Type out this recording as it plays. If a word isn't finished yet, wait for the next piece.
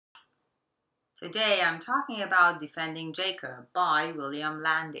Today I'm talking about Defending Jacob by William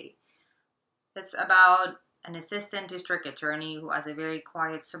Landay. It's about an assistant district attorney who has a very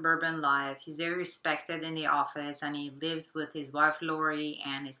quiet suburban life. He's very respected in the office and he lives with his wife Lori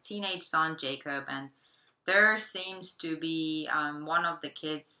and his teenage son Jacob. And there seems to be one of the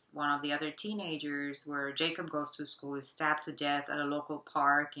kids, one of the other teenagers, where Jacob goes to school, is stabbed to death at a local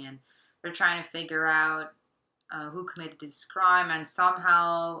park, and they're trying to figure out who committed this crime, and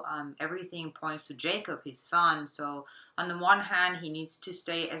somehow everything points to Jacob, his son. So on the one hand, he needs to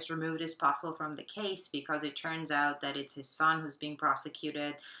stay as removed as possible from the case because it turns out that it's his son who's being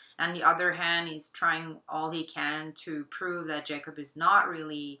prosecuted. On the other hand, he's trying all he can to prove that Jacob is not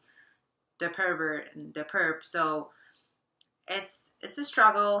really the pervert, the perp. So it's a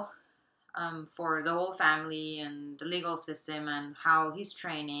struggle for the whole family, and the legal system and how his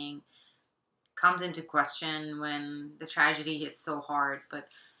training comes into question when the tragedy hits so hard. But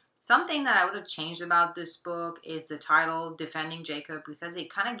something that I would have changed about this book is the title, Defending Jacob, because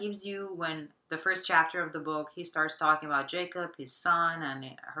it kind of gives you, when the first chapter of the book, he starts talking about Jacob, his son, and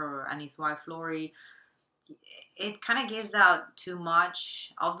her and his wife Lori. It kind of gives out too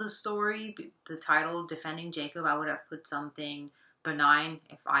much of the story. The title, Defending Jacob, I would have put something benign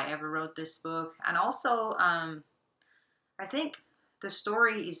if I ever wrote this book. And also, I think the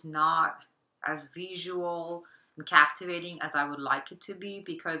story is not as visual and captivating as I would like it to be,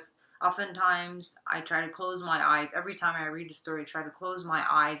 because oftentimes I try to close my eyes. Every time I read a story, I try to close my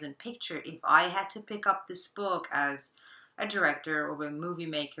eyes and picture if I had to pick up this book as a director or a movie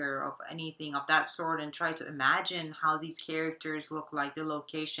maker of anything of that sort and try to imagine how these characters look like, the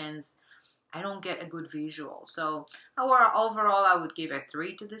locations. I don't get a good visual. So overall, I would give a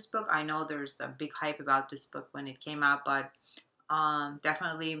 3 to this book. I know there's a big hype about this book when it came out, but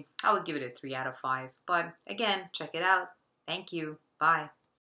definitely I would give it a 3 out of 5. But again, check it out. Thank you. Bye.